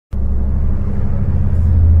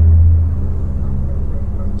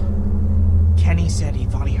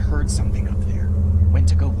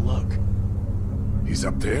He's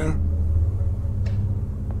up there?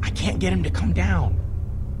 I can't get him to come down.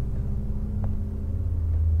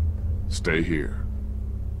 Stay here.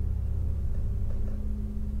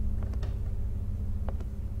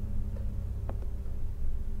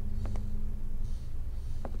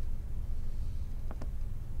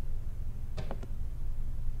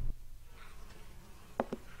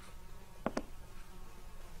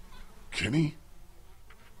 Kenny?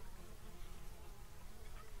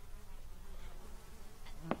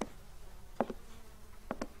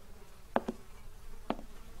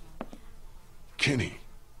 Kenny,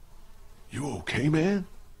 you okay, man?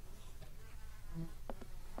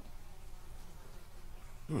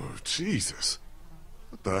 Oh, Jesus.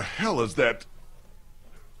 What the hell is that?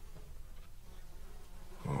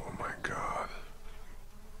 Oh, my God.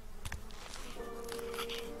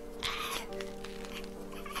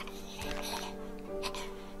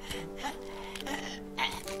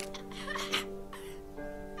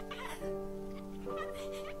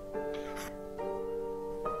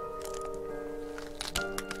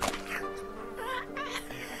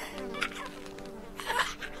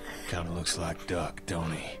 Kinda looks like Duck,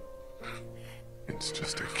 don't he? It's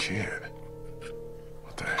just a kid.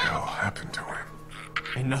 What the hell happened to him?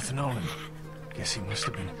 Ain't nothing on him. Guess he must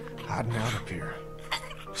have been hiding out up here.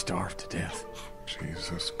 Starved to death.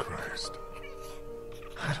 Jesus Christ.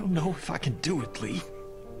 I don't know if I can do it, Lee.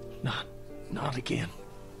 Not again.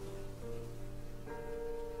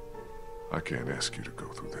 I can't ask you to go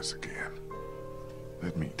through this again.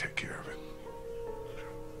 Let me take care of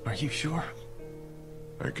it. Are you sure?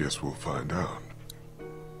 I guess we'll find out.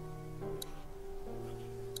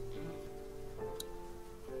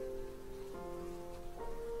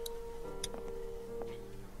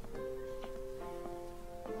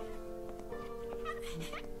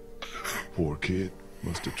 Poor kid.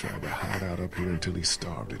 Must have tried to hide out up here until he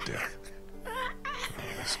starved to death. Oh,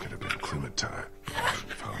 this could have been Clementine. I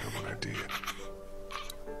hadn't found her when I did.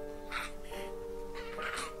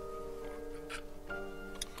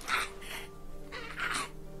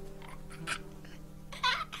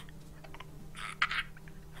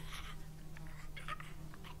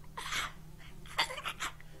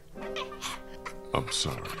 I'm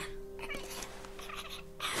sorry.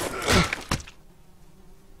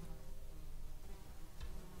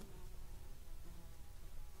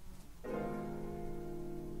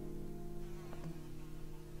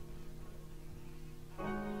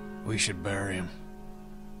 We should bury him.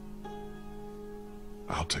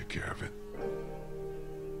 I'll take care of it.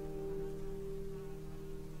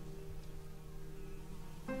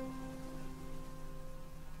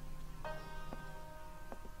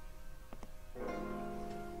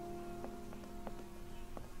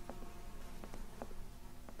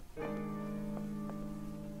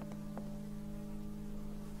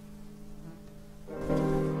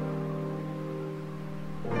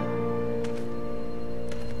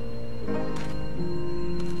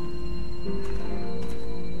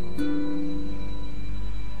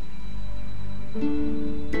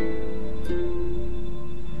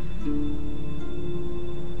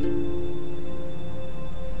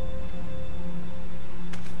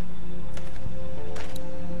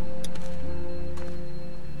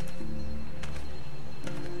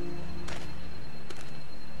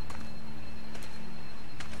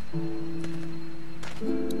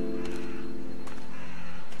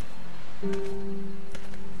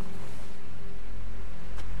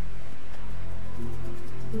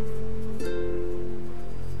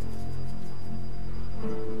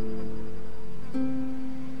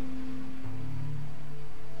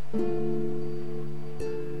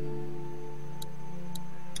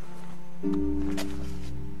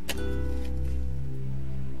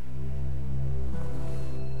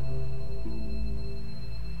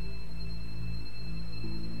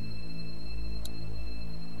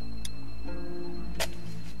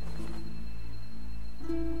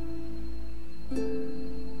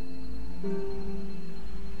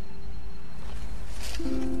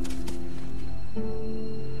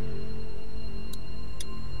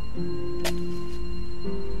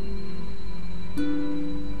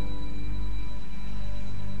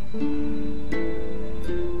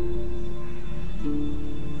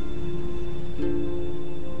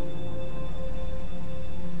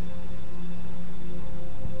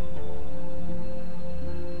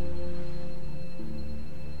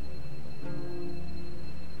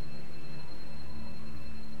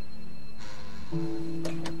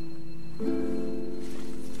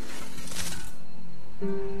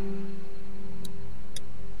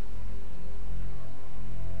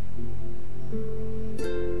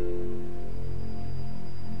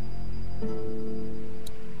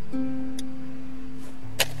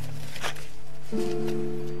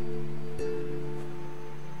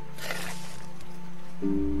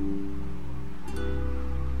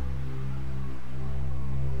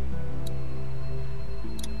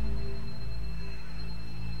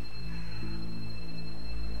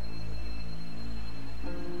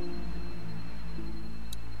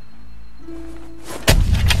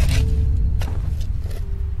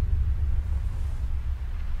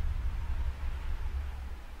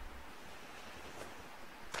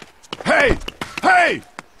 Hey! Hey!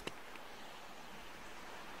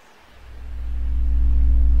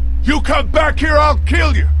 You come back here, I'll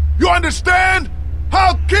kill you! You understand?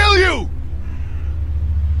 I'll kill you!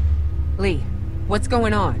 Lee, what's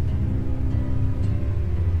going on?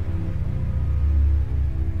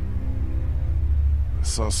 I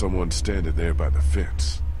saw someone standing there by the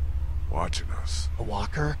fence, watching us. A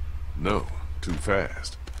walker? No, too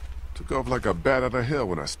fast. Took off like a bat out of hell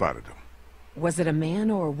when I spotted him. Was it a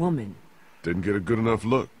man or a woman? Didn't get a good enough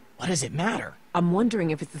look. What does it matter? I'm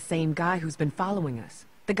wondering if it's the same guy who's been following us.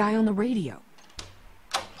 The guy on the radio.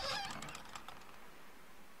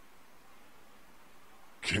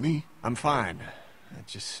 Kenny? I'm fine.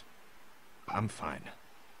 I'm fine.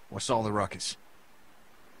 What's all the ruckus?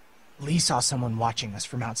 Lee saw someone watching us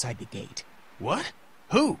from outside the gate. What?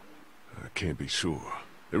 Who? I can't be sure.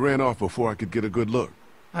 They ran off before I could get a good look.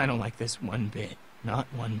 I don't like this one bit. Not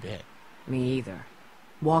one bit. Me either.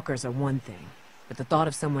 Walkers are one thing, but the thought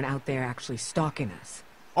of someone out there actually stalking us.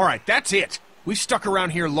 Alright, that's it. We've stuck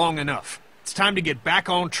around here long enough. It's time to get back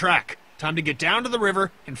on track. Time to get down to the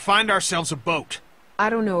river and find ourselves a boat.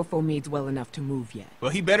 I don't know if Omid's well enough to move yet.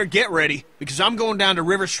 Well, he better get ready, because I'm going down to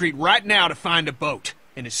River Street right now to find a boat.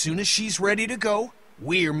 And as soon as she's ready to go,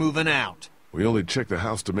 we're moving out. We only checked the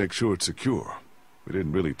house to make sure it's secure. We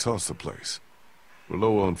didn't really toss the place. We're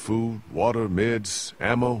low on food, water, meds,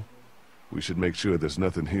 ammo. We should make sure there's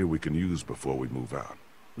nothing here we can use before we move out.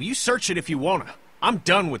 Well, you search it if you wanna. I'm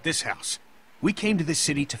done with this house. We came to this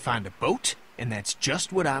city to find a boat, and that's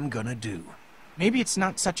just what I'm gonna do. Maybe it's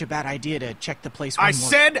not such a bad idea to check the place one more... I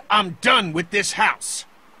said I'm done with this house!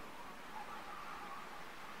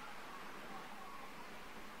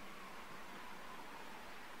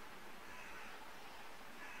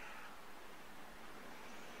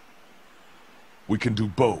 We can do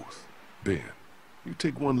both. Ben, you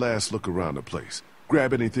take one last look around the place.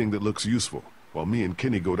 Grab anything that looks useful, while me and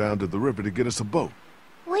Kenny go down to the river to get us a boat.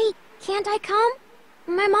 Wait, can't I come?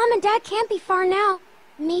 My mom and dad can't be far now.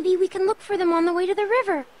 Maybe we can look for them on the way to the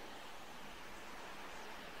river.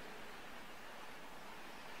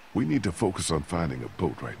 We need to focus on finding a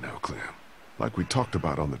boat right now, Clem. Like we talked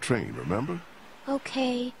about on the train, remember?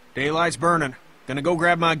 Okay. Daylight's burning. Gonna go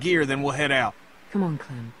grab my gear, then we'll head out. Come on,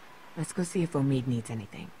 Clem. Let's go see if Omid needs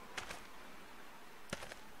anything.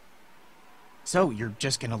 So, you're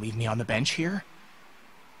just gonna leave me on the bench here?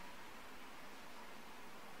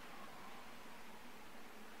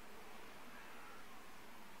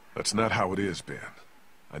 That's not how it is, Ben.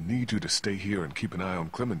 I need you to stay here and keep an eye on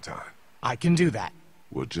Clementine. I can do that.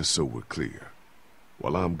 Well, just so we're clear.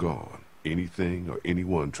 While I'm gone, anything or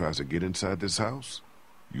anyone tries to get inside this house,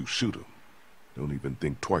 you shoot them. Don't even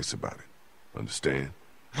think twice about it. Understand?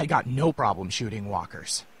 I got no problem shooting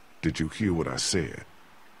walkers. Did you hear what I said?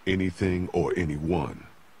 Anything or anyone.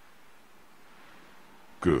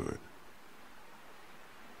 Good.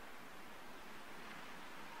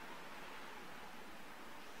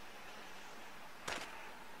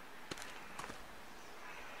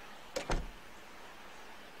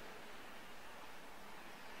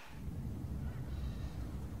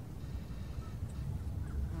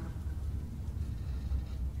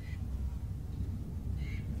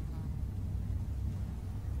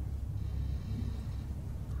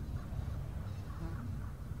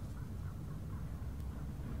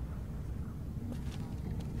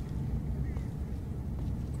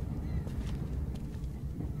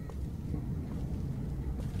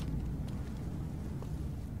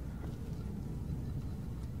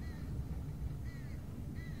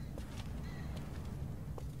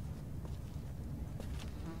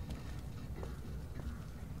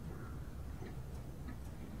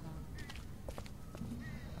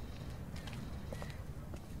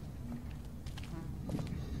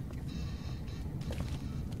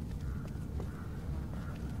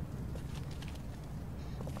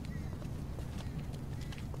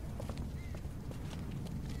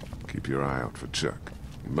 Keep your eye out for Chuck.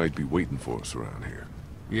 He might be waiting for us around here.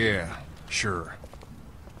 Yeah, sure.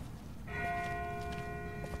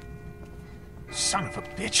 Son of a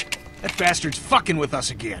bitch. That bastard's fucking with us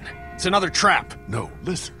again. It's another trap. No,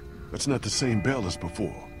 listen. That's not the same bell as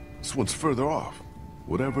before. This one's further off.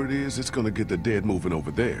 Whatever it is, it's gonna get the dead moving over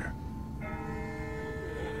there.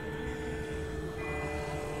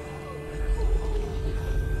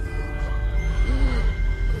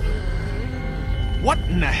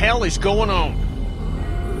 in the hell is going on?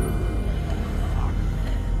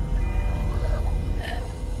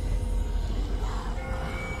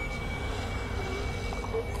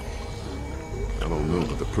 I don't know,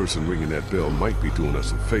 but the person ringing that bell might be doing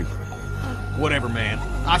us a favor. Whatever, man.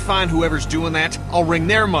 I find whoever's doing that, I'll ring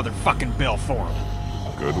their motherfucking bell for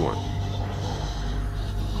them. Good one.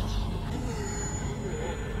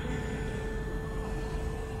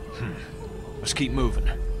 Let's keep moving.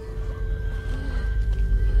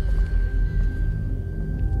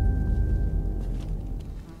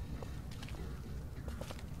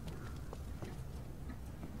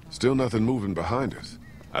 Still nothing moving behind us.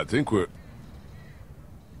 I think we're...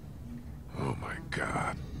 Oh my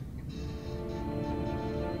God.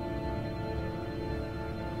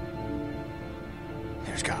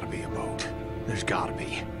 There's gotta be a boat. There's gotta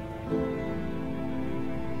be.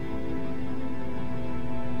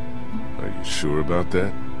 Are you sure about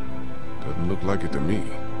that? Doesn't look like it to me.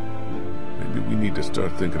 Maybe we need to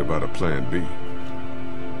start thinking about a plan B.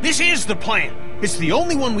 This is the plan! It's the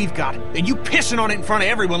only one we've got, and you pissing on it in front of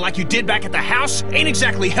everyone like you did back at the house ain't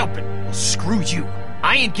exactly helping. Well, screw you.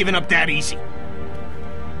 I ain't giving up that easy.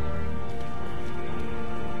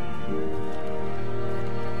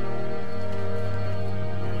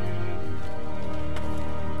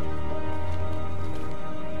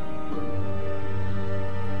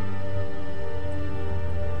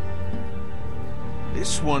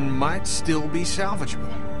 This one might still be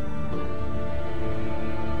salvageable.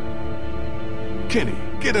 Kenny,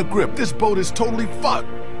 get a grip. This boat is totally fucked.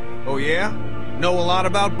 Oh yeah? Know a lot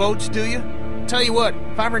about boats, do you? Tell you what,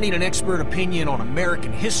 if I ever need an expert opinion on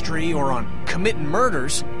American history or on committing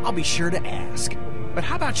murders, I'll be sure to ask. But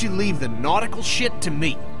how about you leave the nautical shit to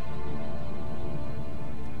me?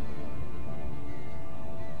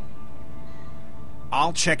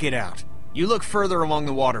 I'll check it out. You look further along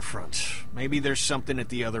the waterfront. Maybe there's something at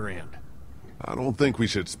the other end. I don't think we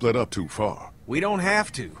should split up too far. We don't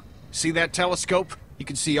have to. See that telescope? You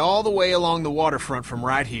can see all the way along the waterfront from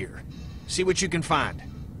right here. See what you can find.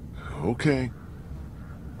 Okay.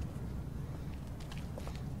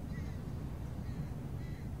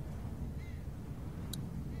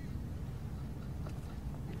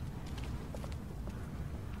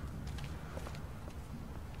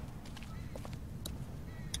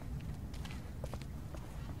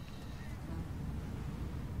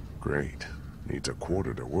 Great. Needs a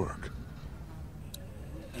quarter to work.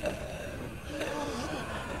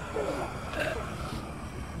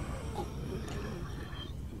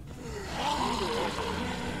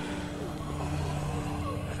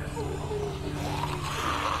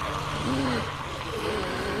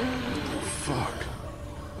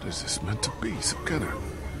 What is this meant to be? Some kind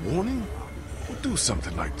of warning? Who'll do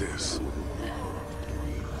something like this?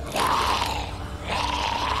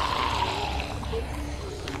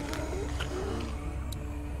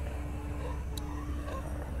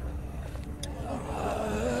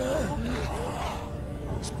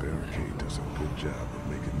 This barricade does a good job of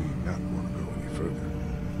making me not want to go any further.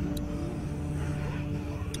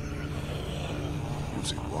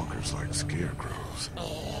 Using walkers like scarecrows.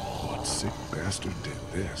 What sick bastard did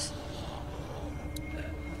this?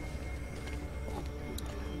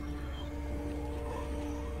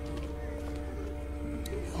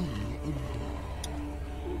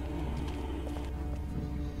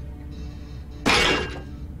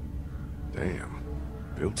 Damn.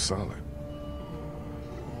 Built solid.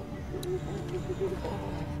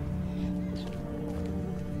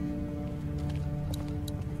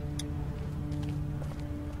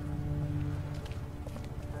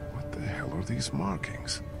 What the hell are these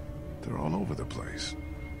markings? They're all over the place.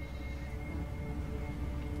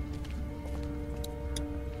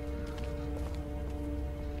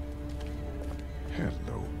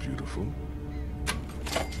 Hello, beautiful.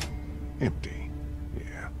 Empty.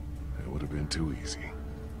 Yeah, that would have been too easy.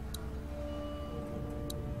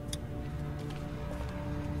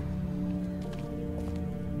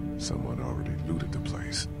 Someone already looted the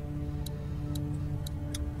place.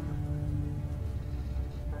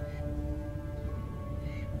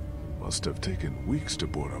 Must have taken weeks to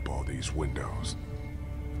board up all these windows.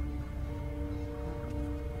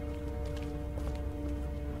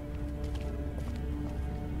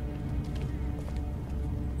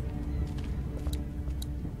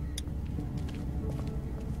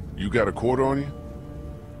 You got a quarter on you?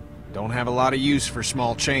 Don't have a lot of use for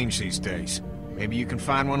small change these days. Maybe you can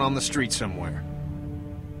find one on the street somewhere.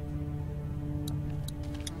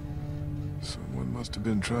 Someone must have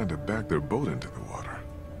been trying to back their boat into the water.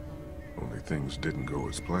 Only things didn't go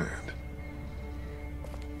as planned.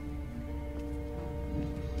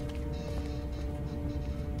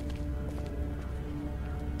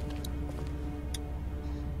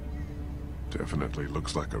 Definitely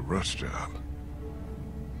looks like a rush job.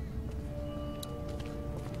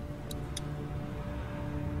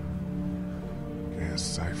 Gas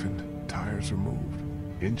siphoned, tires removed,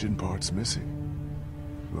 engine parts missing.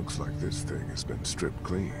 Looks like this thing has been stripped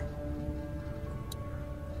clean.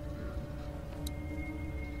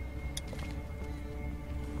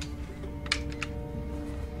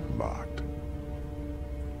 Locked.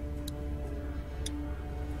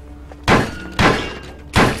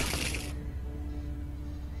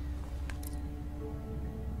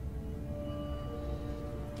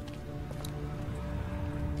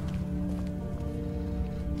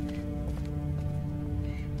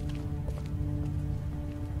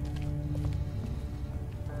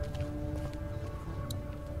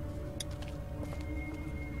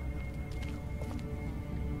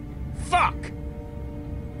 Fuck!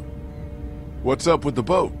 What's up with the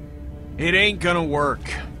boat? It ain't gonna work.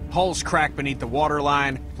 Hull's cracked beneath the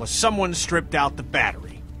waterline, plus someone stripped out the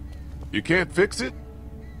battery. You can't fix it?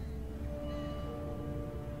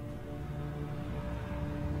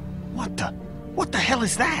 What the hell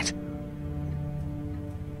is that?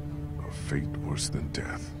 A fate worse than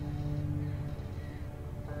death.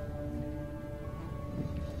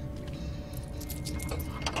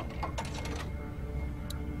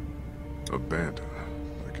 Abandoned,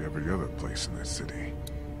 like every other place in this city.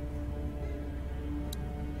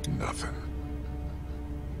 Nothing.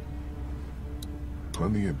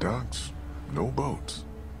 Plenty of docks, no boats.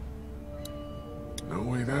 No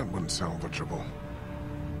way that one's salvageable.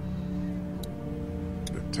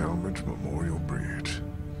 The Talmadge Memorial Bridge.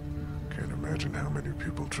 Can't imagine how many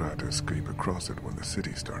people tried to escape across it when the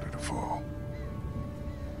city started to fall.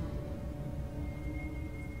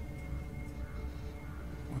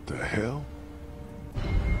 What the hell?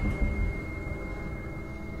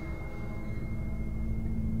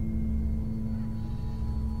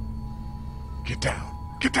 Get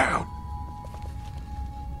down! Get down!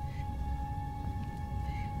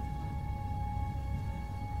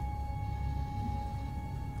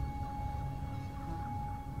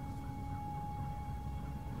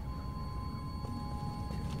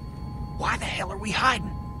 Why the hell are we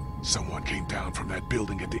hiding? Someone came down from that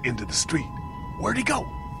building at the end of the street. Where'd he go?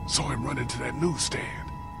 Saw him run into that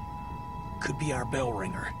newsstand. Could be our bell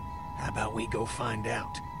ringer. How about we go find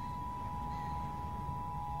out?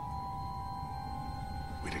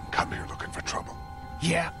 We didn't come here looking for trouble.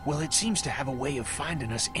 Yeah, well, it seems to have a way of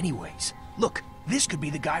finding us anyways. Look, this could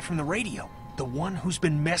be the guy from the radio. The one who's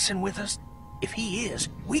been messing with us. If he is,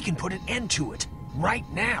 we can put an end to it. Right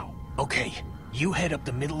now. Okay, you head up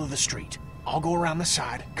the middle of the street. I'll go around the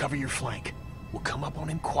side, cover your flank. We'll come up on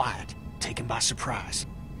him quiet, take him by surprise.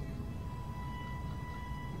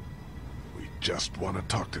 We just want to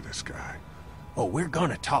talk to this guy. Oh, we're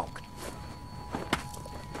gonna talk.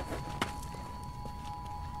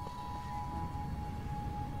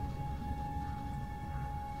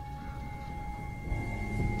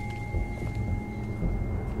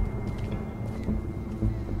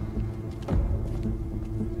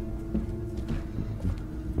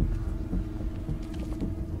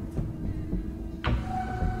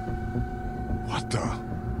 What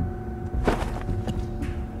the?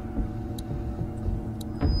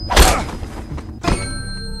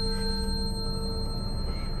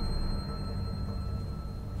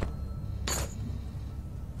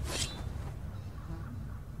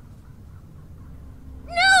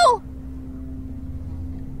 No!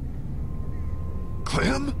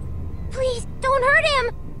 Clem? Please, don't hurt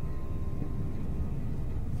him!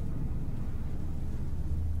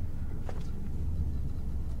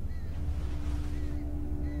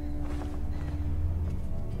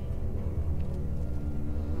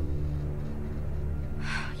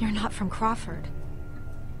 You're not from Crawford.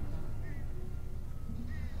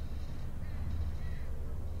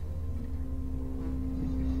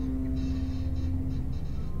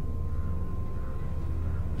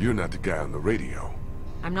 You're not the guy on the radio.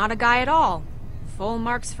 I'm not a guy at all. Full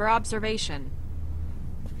marks for observation.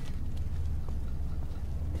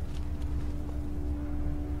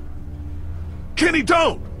 Kenny,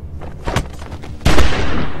 don't!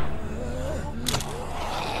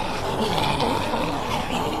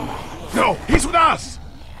 No, he's with us!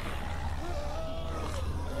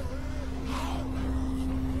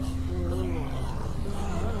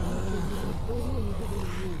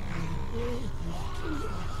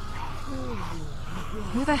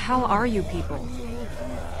 Who the hell are you people?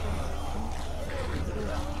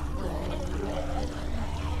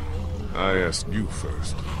 I asked you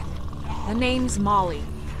first. The name's Molly.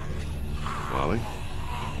 Molly?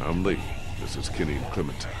 I'm Lee. This is Kenny and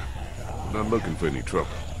Clementine. Not looking for any trouble.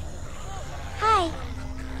 Hi.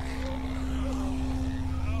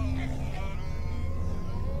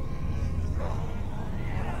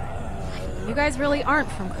 You guys really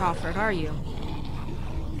aren't from Crawford, are you?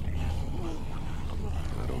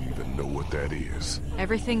 I don't even know what that is.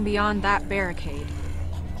 Everything beyond that barricade.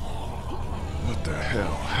 What the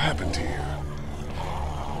hell happened here?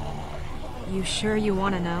 You sure you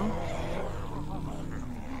want to know?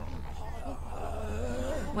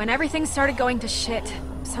 When everything started going to shit,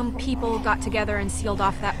 some people got together and sealed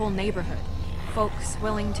off that whole neighborhood. Folks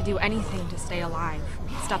willing to do anything to stay alive,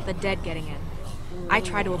 stop the dead getting in. I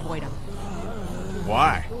try to avoid them.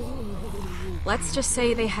 Why? Let's just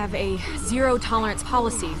say they have a zero-tolerance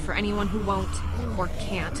policy for anyone who won't, or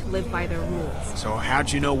can't, live by their rules. So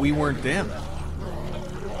how'd you know we weren't them?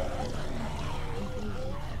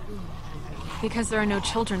 Because there are no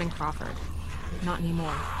children in Crawford. Not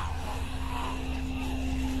anymore.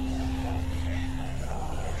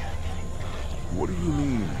 What do you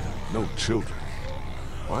mean, no children?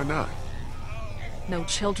 Why not? No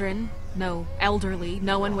children, no elderly,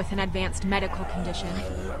 no one with an advanced medical condition.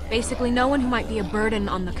 Basically, no one who might be a burden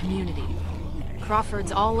on the community.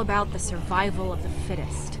 Crawford's all about the survival of the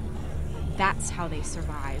fittest. That's how they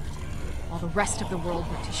survived, while the rest of the world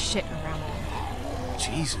went to shit around them.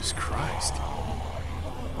 Jesus Christ.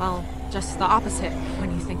 Well, just the opposite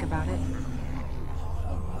when you think about it.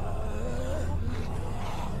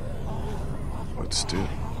 But still,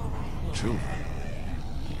 children.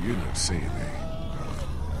 You're not saying they...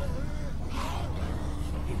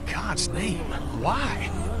 In God's name, why?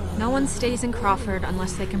 No one stays in Crawford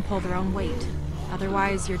unless they can pull their own weight.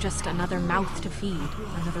 Otherwise, you're just another mouth to feed,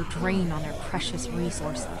 another drain on their precious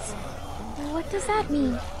resources. What does that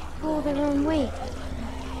mean? Pull their own weight.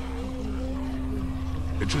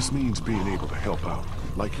 It just means being able to help out,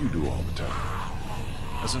 like you do all the time.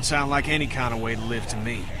 Doesn't sound like any kind of way to live to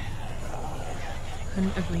me.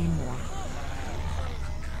 Couldn't agree more.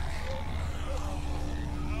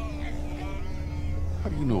 How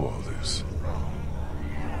do you know all this?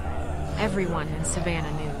 Everyone in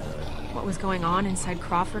Savannah knew. What was going on inside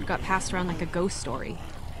Crawford got passed around like a ghost story.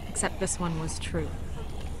 Except this one was true.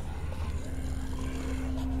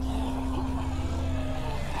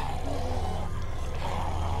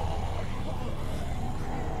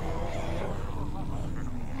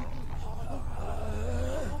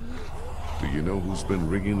 Do you know who's been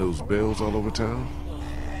ringing those bells all over town?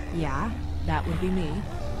 Yeah, that would be me.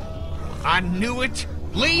 I knew it!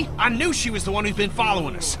 Lee, I knew she was the one who's been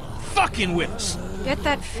following us. Fucking with us! Get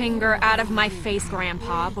that finger out of my face,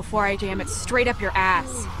 Grandpa, before I jam it straight up your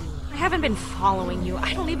ass. I haven't been following you.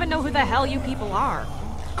 I don't even know who the hell you people are.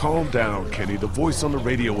 Calm down, Kenny. The voice on the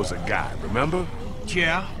radio was a guy, remember?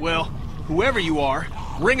 Yeah, well, whoever you are,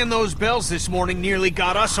 ringing those bells this morning nearly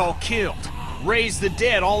got us all killed. Raised the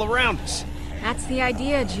dead all around us. That's the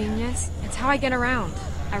idea, genius. It's how I get around.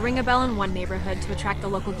 I ring a bell in one neighborhood to attract the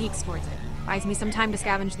local geeks towards it. Buys me some time to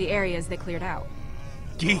scavenge the areas they cleared out.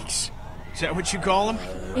 Geeks? Is that what you call them?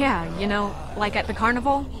 Yeah, you know, like at the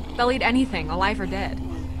carnival? They'll eat anything, alive or dead.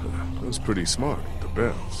 That's pretty smart, the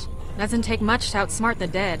bells. Doesn't take much to outsmart the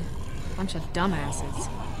dead. Bunch of dumbasses.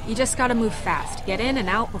 You just gotta move fast, get in and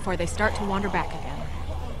out before they start to wander back again.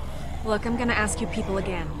 Look, I'm gonna ask you people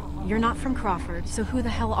again. You're not from Crawford, so who the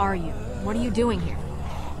hell are you? What are you doing here?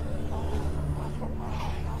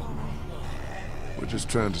 We're just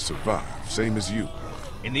trying to survive, same as you.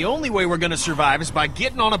 And the only way we're gonna survive is by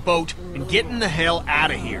getting on a boat and getting the hell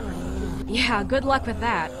out of here. Yeah, good luck with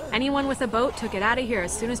that. Anyone with a boat took it out of here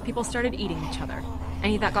as soon as people started eating each other.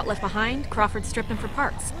 Any that got left behind, Crawford stripped them for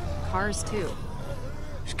parts. Cars, too.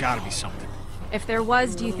 There's gotta be something. If there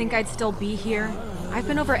was, do you think I'd still be here? I've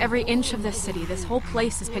been over every inch of this city. This whole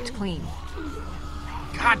place is picked clean.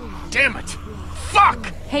 God damn it! Fuck!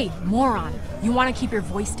 Hey, moron. You want to keep your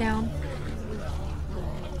voice down?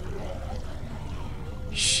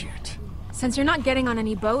 Shit. Since you're not getting on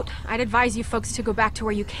any boat, I'd advise you folks to go back to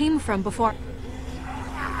where you came from before...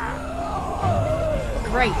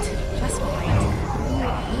 Great. Just great.